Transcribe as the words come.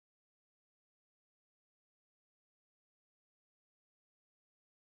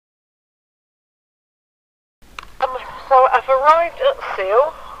So I've arrived at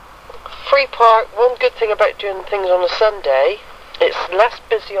Seal. Free park. One good thing about doing things on a Sunday, it's less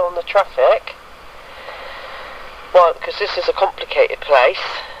busy on the traffic. Well, because this is a complicated place,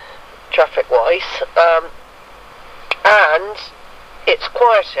 traffic-wise, and it's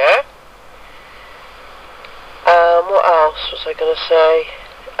quieter. What else was I going to say?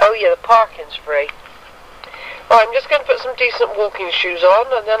 Oh yeah, the parking's free. Right, I'm just going to put some decent walking shoes on,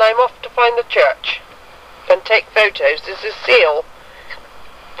 and then I'm off to find the church and take photos. This is Seal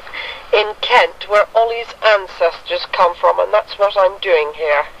in Kent, where Ollie's ancestors come from, and that's what I'm doing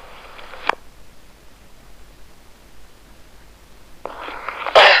here.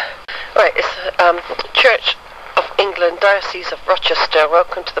 Right, it's Church of England, Diocese of Rochester.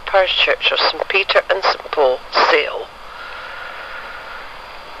 Welcome to the parish church of St Peter and St Paul, Seal.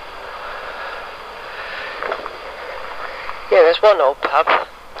 Yeah, there's one old pub.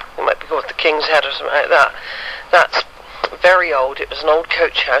 It might be called the King's Head or something like that. That's very old. It was an old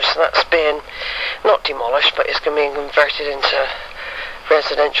coach house, and that's being not demolished, but it's going to be converted into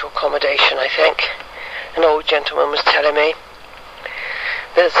residential accommodation, I think. An old gentleman was telling me.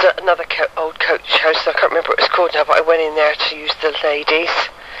 There's another old coach house. I can't remember what it's called now, but I went in there to use the ladies.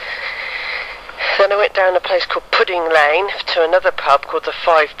 Then I went down a place called Pudding Lane to another pub called the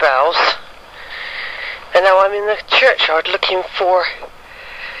Five Bells. And now I'm in the churchyard looking for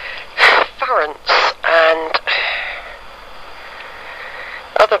Farrants and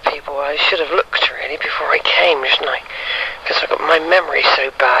other people. I should have looked really before I came, shouldn't I? Because my memory's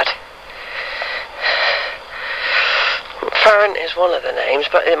so bad. Farrant is one of the names,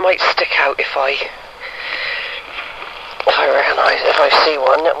 but it might stick out if I recognise, if I see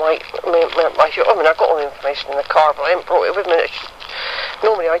one. It might, I mean, I've got all the information in the car, but I haven't brought it with me.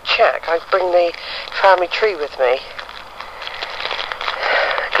 Normally I check. I bring the family tree with me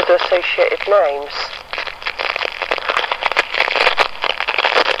because of associated names.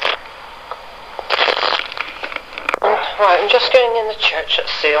 Right, I'm just going in the church at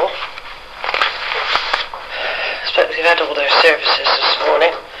Seal. I suppose they've had all their services this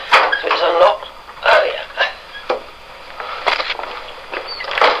morning, so it's unlocked. Oh yeah.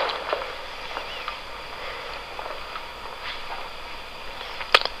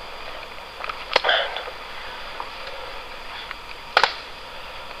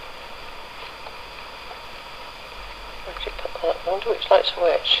 I wonder which lights are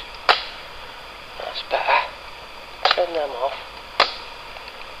which. That's better. Turn them off.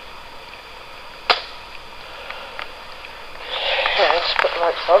 Yeah, let's put the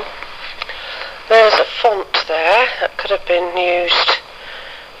lights on. There's a font there that could have been used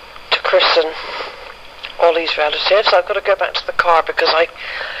to christen Ollie's relatives. I've got to go back to the car because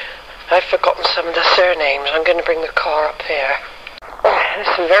I've forgotten some of the surnames. I'm going to bring the car up here.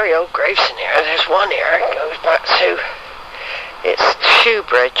 There's some very old graves in here. There's one here. It goes back to... It's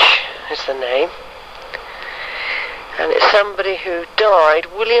Shoebridge is the name. And it's somebody who died,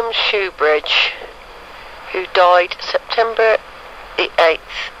 William Shoebridge, who died September the 8th,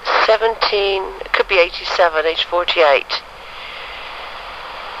 it could be 87, age 48.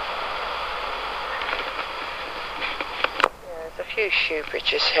 Yeah, there's a few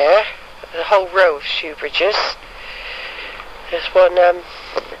Shoebridges here. There's a whole row of Shoebridges. There's one,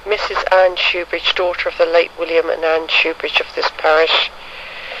 Mrs. Anne Shoebridge, daughter of the late William and Anne Shoebridge of this parish,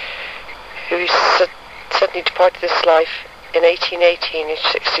 who suddenly departed this life in 1818, aged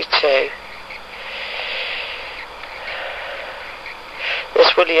 62.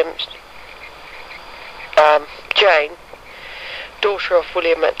 There's William, Jane, daughter of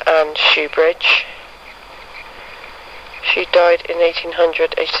William and Anne Shoebridge. She died in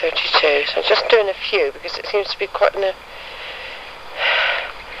 1800, aged 32. So I'm just doing a few because it seems to be quite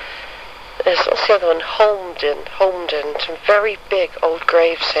There's what's the other one? Holmden. Some very big old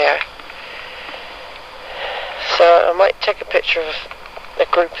graves here. So I might take a picture of a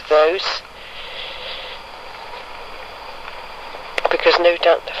group of those, because no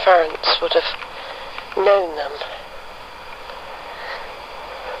doubt the Farrants would have known them.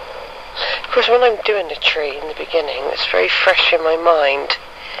 Of course, when I'm doing the tree in the beginning, it's very fresh in my mind.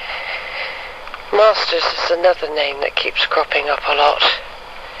 Masters is another name that keeps cropping up a lot.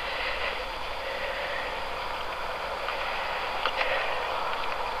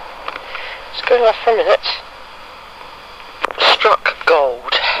 Just going off for a minute. Struck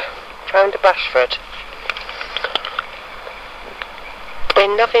gold. Found a Bashford.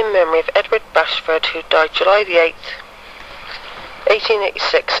 In loving memory of Edward Bashford, who died July the 8th,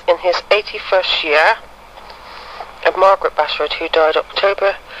 1886, in his 81st year, and Margaret Bashford, who died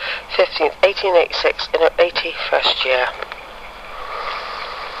October 15th, 1886, in her 81st year.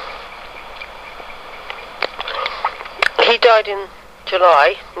 He died in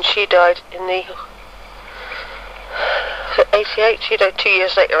July, and she died in the 88. She died 2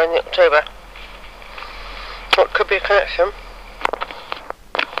 years later in October. What could be a connection?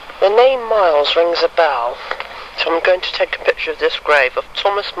 The name Miles rings a bell, so I'm going to take a picture of this grave of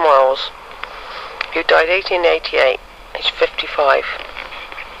Thomas Miles, who died 1888, aged 55.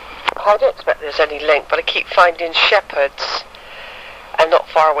 I don't expect there's any link, but I keep finding shepherds and not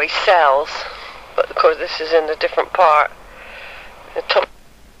far away cells, but of course this is in a different part. The top.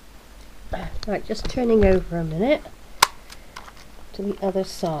 Right, just turning over a minute to the other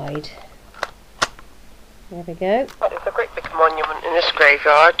side. There we go. There's a great big monument in this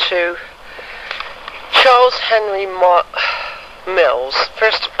graveyard to Charles Henry Mills,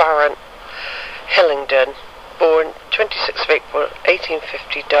 1st Baron Hillingdon, born 26th of April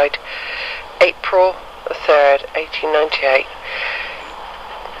 1850, died April the 3rd, 1898.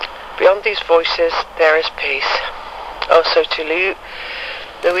 Beyond these voices there is peace. Also to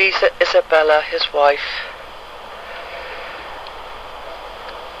Louisa Isabella, his wife,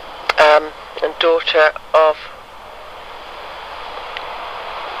 and daughter of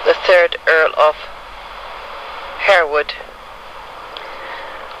the 3rd Earl of Harewood.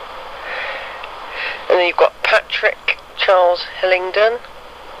 And then you've got Patrick Charles Hillingdon,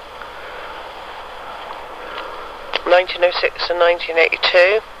 1906 and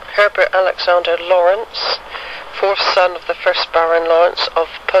 1982. Herbert Alexander Lawrence, 4th son of the 1st Baron Lawrence of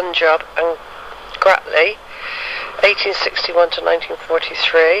Punjab and Gratley, 1861 to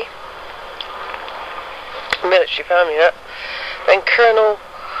 1943. Military family, that. Then Colonel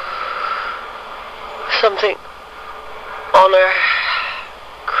something Honour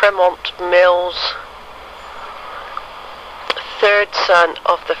Cremont Mills, 3rd son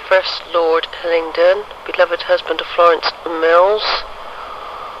of the 1st Lord Hillingdon, beloved husband of Florence Mills.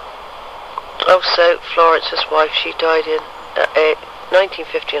 Also Florence's wife, she died in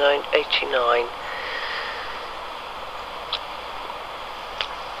 1959-89.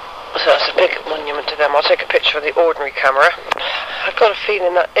 So that's a big monument to them. I'll take a picture with the ordinary camera. I've got a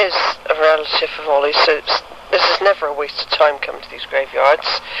feeling that is a relative of Ollie's, so this is never a waste of time coming to these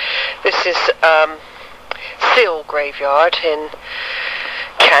graveyards. This is Seal Graveyard in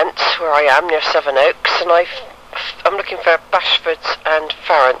Kent, where I am, near Sevenoaks, and I'm looking for Bashfords and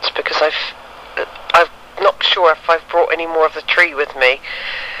Farrants because I'm not sure if I've brought any more of the tree with me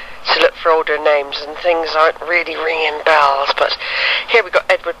to look for older names, and things aren't really ringing bells. But here we got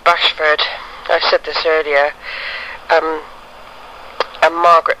Edward Bashford, I said this earlier, and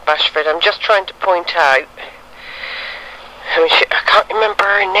Margaret Bashford. I'm just trying to point out, I can't remember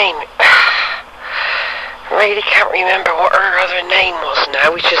her name. I really can't remember what her other name was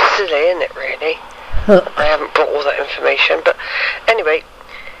now, which is silly, isn't it, really? I haven't brought all that information, but anyway,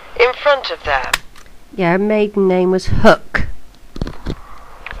 in front of them, yeah, her maiden name was Hook.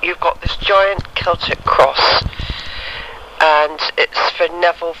 You've got this giant Celtic cross, and it's for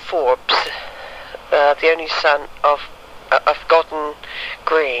Neville Forbes, the only son of Godden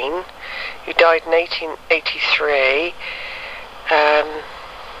Green, who died in 1883.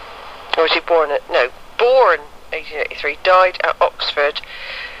 Or was he born born 1883, died at Oxford,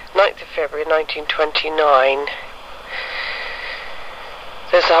 9th of February 1929.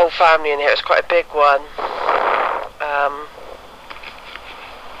 There's a whole family in here, it's quite a big one.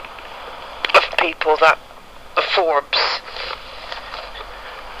 Of people that the Forbes,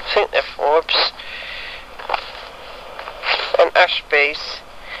 I think they're Forbes, and Ashbys.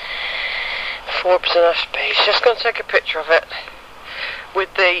 Forbes and Ashbys. Just going to take a picture of it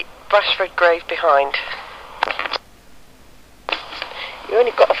with the Bashford Grave behind. You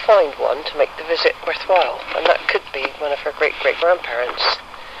only got to find one to make the visit worthwhile, and that could be one of her great-great-grandparents.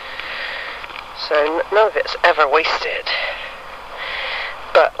 So none of it's ever wasted.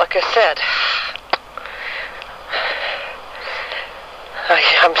 But like I said,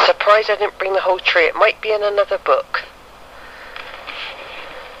 I'm surprised I didn't bring the whole tree. It might be in another book,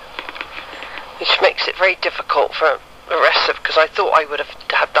 which makes it very difficult for the rest of, because I thought I would have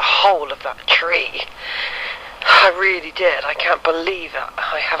had the whole of that tree. I really did. I can't believe that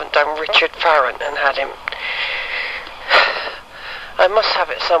I haven't done Richard Farrant and had him. I must have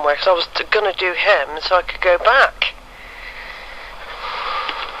it somewhere, because I was going to do him so I could go back.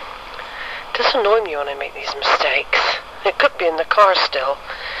 It does annoy me when I make these mistakes. It could be in the car still.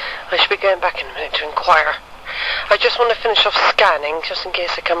 I should be going back in a minute to inquire. I just want to finish off scanning, just in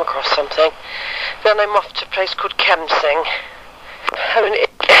case I come across something. Then I'm off to a place called Kemsing. I mean,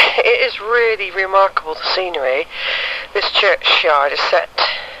 it is really remarkable, the scenery. This churchyard is set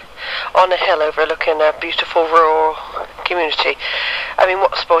on a hill overlooking a beautiful rural community. I mean,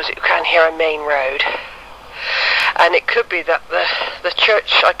 what suppose you can hear a main road. And it could be that the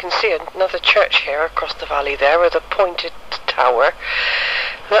church, I can see another church here across the valley there with a pointed tower.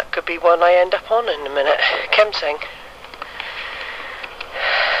 That could be one I end up on in a minute. Kemsing.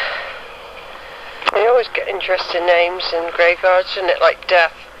 You always get interesting names in graveyards, isn't it? Like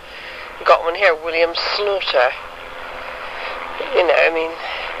death. We've got one here, William Slaughter. You know, I mean...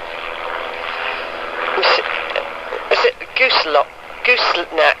 Is it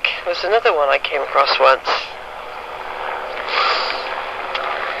Gooseneck? Was another one I came across once.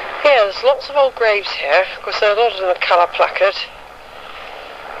 Yeah, there's lots of old graves here. Of course, there are a lot of them are colour placard.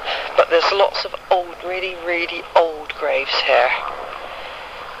 But there's lots of old, really, really old graves here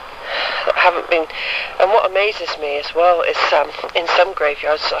that haven't been. And what amazes me as well is in some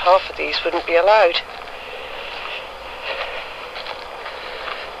graveyards half of these wouldn't be allowed.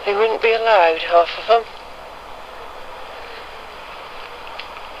 They wouldn't be allowed, half of them,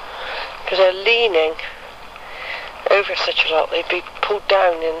 because they're leaning over such a lot. They'd be pulled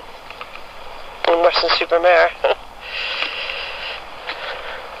down in Weston-super-Mare.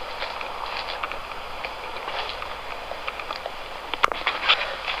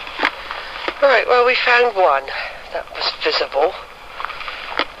 Right, well, we found one that was visible.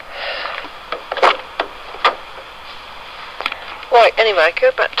 Right, anyway,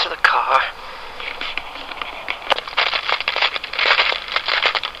 go back to the car.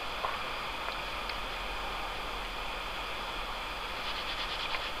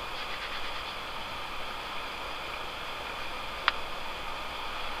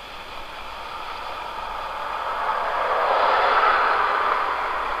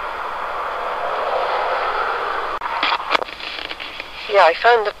 Yeah, I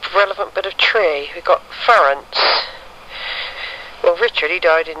found the relevant bit of tree. We got Farrants. Well, Richard, he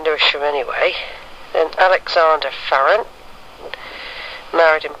died in Lewisham anyway. Then Alexander Farrant,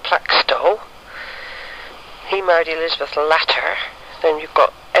 married in Plackstall. He married Elizabeth Latter. Then you've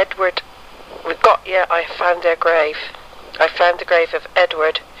got Edward. I found their grave. I found the grave of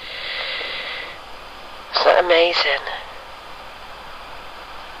Edward. Isn't that amazing?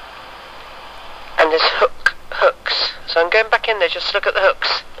 And there's hooks. So I'm going back in there just to look at the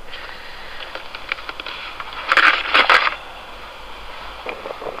hooks.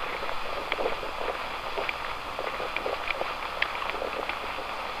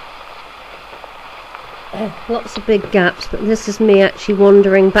 Lots of big gaps, but this is me actually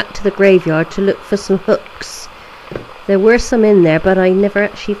wandering back to the graveyard to look for some hooks. There were some in there, but I never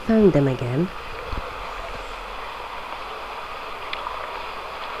actually found them again.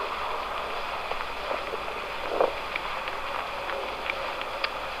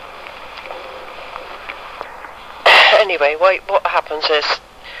 Anyway, what happens is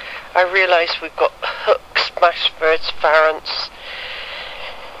I realise we've got hooks, Bashfords, Farrants,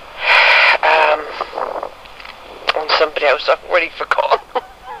 and somebody else I've already forgotten.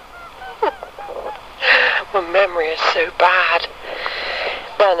 My memory is so bad.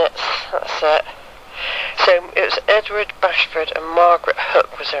 Bennett's, that's it. So it was Edward Bashford and Margaret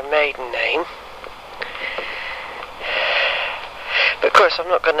Hook was her maiden name. But of course I'm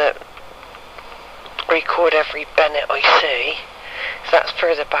not going to record every Bennett I see, so that's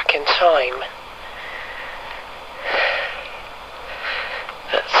further back in time.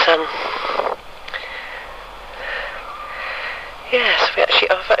 That's yes,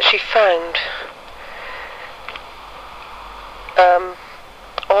 I've actually found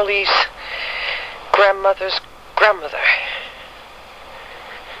Ollie's grandmother's grandmother,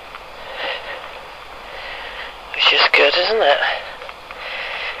 which is good, isn't it?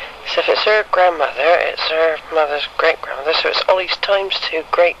 So if it's her grandmother, it's her mother's great-grandmother, so it's Ollie's times 2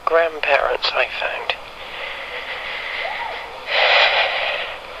 great-grandparents I found.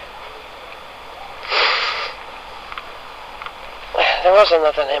 There was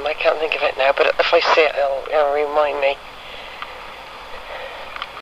another name, I can't think of it now, but if I see it, it'll remind me.